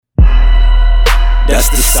That's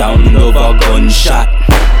the sound of a gunshot,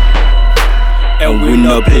 and we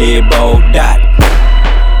no play about that.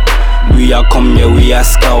 We a come here, we a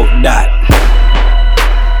scout that.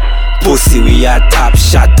 Pussy, we a top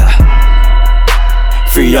shotter.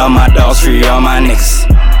 Free all my dogs, free all my niggas.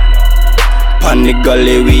 Pon the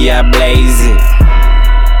gully, we a blaze it.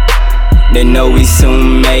 They know we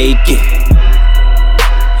soon make it.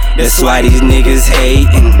 That's why these niggas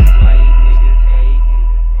hating.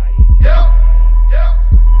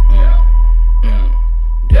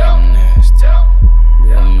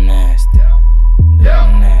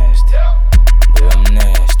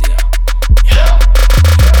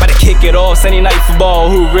 Kick it off, Sunday night football,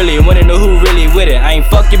 who really wanna know who really with it? I ain't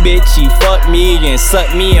fuck your bitch, she fucked me and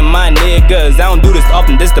sucked me and my niggas. I don't do this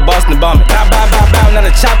often, this the Boston bombing. Bow, bow, bow, bow, now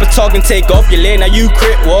the chopper talking, take off your leg. Now you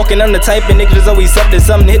crit walking, I'm the type of nigga that's always up to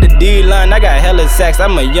something, hit the D-line. I got hella sacks,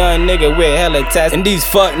 I'm a young nigga with hella tats. And these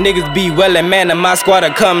fuck niggas be wellin', man, and my squad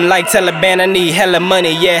come like Taliban. I need hella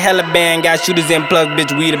money, yeah, hella band. Got shooters in plus,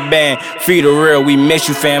 bitch, we the band. Free the real, we miss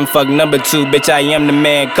you, fam. Fuck number 2, bitch, I am the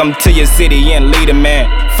man. Come to your city and lead a man.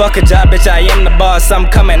 Fuck a job, bitch, I am the boss. I'm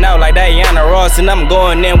coming out like Diana Ross, and I'm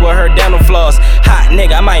going in with her dental floss. Hot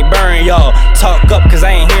nigga, I might burn y'all. Talk up, cause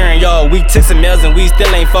I ain't hearing y'all. We took some L's and we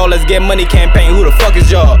still ain't fall. Let's get money campaign, who the fuck is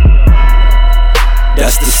y'all?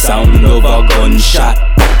 That's the sound of a gunshot,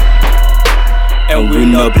 and we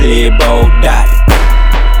no play about that.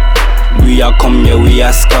 We a come here, we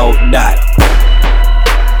a scout that.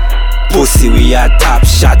 Pussy, we a top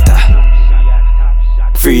shotter.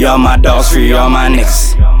 Free all my dogs, free all my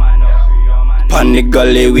niggas. Pon the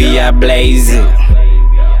gully, we a blaze it.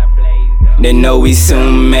 They know we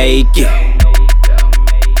soon make it.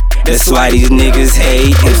 That's why these niggas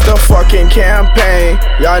hate it. It's the fucking campaign.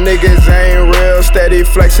 Y'all niggas ain't real, steady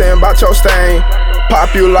flexing about your stain.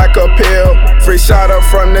 Pop you like a pill, free shot up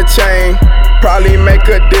from the chain. Probably make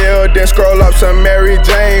a deal, then scroll up some Mary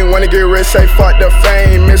Jane. Wanna get rich, say fuck the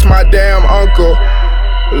fame. Miss my damn uncle.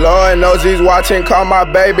 Lord knows he's watching, call my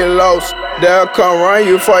baby Los. They'll come run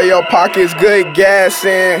you for your pockets, good gas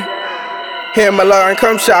in. Him alone,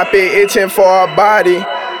 come shopping, itching for a body.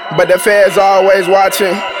 But the feds always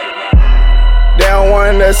watching. They don't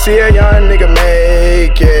wanna see a young nigga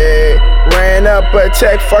make it. Ran up a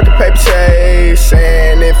check, fucking paper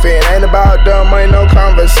chasing. If it ain't about the money, no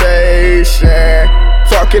conversation.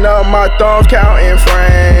 Fucking up my thumbs, counting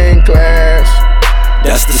Franklins.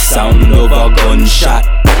 That's the sound of a gunshot,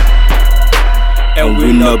 and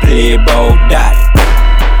we no play about that.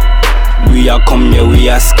 We a come here, we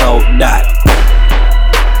a scout that.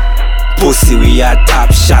 Pussy, we a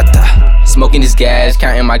top shotter. Smoking this gas,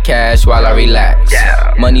 counting my cash while I relax.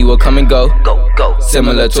 Money will come and go,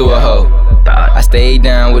 similar to a hoe. I stayed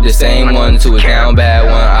down with the same ones who was down bad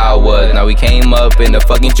when I was. Now we came up in the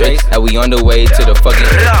fucking Drake, now we on the way to the fucking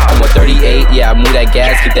I'm on 38, yeah, I move that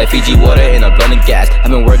gas, keep that Fiji water in a blunt of gas. I've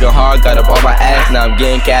been working hard, got up all my ass, now I'm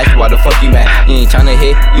getting cash, why the fuck you mad? You ain't tryna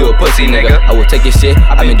hit, you a pussy nigga. I will take your shit,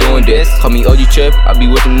 I've been doing this. Call me OG Trip, I be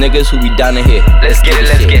with them niggas who be down to hit. Let's get it,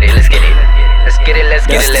 let's get it, let's get it. Let's get it, let's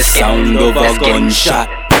get it, let's get it. That's the sound of a gunshot,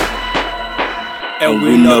 and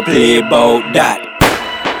we no play about that.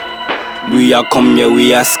 We a come here,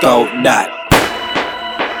 we a scout that.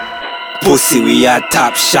 Pussy, we a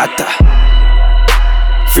top shotter.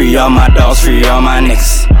 Free all my dogs, free all my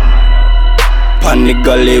niggas. Pon the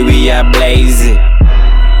gully, we a blaze it.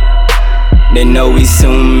 They know we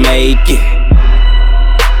soon make it.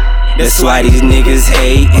 That's why these niggas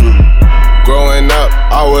hating. Growing up,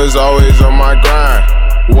 I was always on my grind.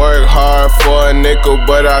 Work hard for a nickel,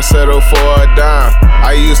 but I settle for a dime.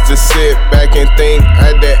 I used to sit back and think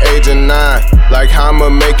at the age of 9, like how I'ma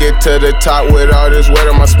make it to the top with all this weight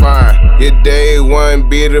on my spine. Your day one,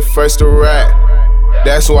 be the first to rap.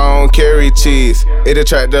 That's why I don't carry cheese, it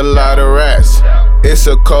attract a lot of rats. It's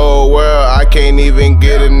a cold world, I can't even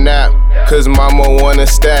get a nap, cause mama wanna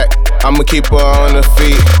stack, I'ma keep her on her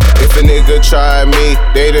feet. If a nigga try me,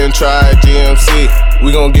 they done try GMC.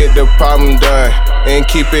 We gon' get the problem done and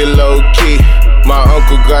keep it low key. My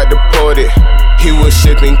uncle got deported, he was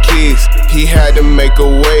shipping keys. He had to make a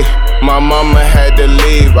way, my mama had to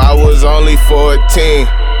leave. I was only 14,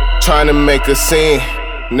 trying to make a scene.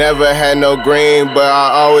 Never had no green, but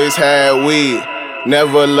I always had weed.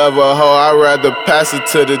 Never love a hoe, I'd rather pass it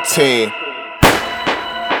to the team.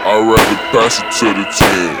 I'd rather pass it to the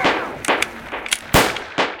team.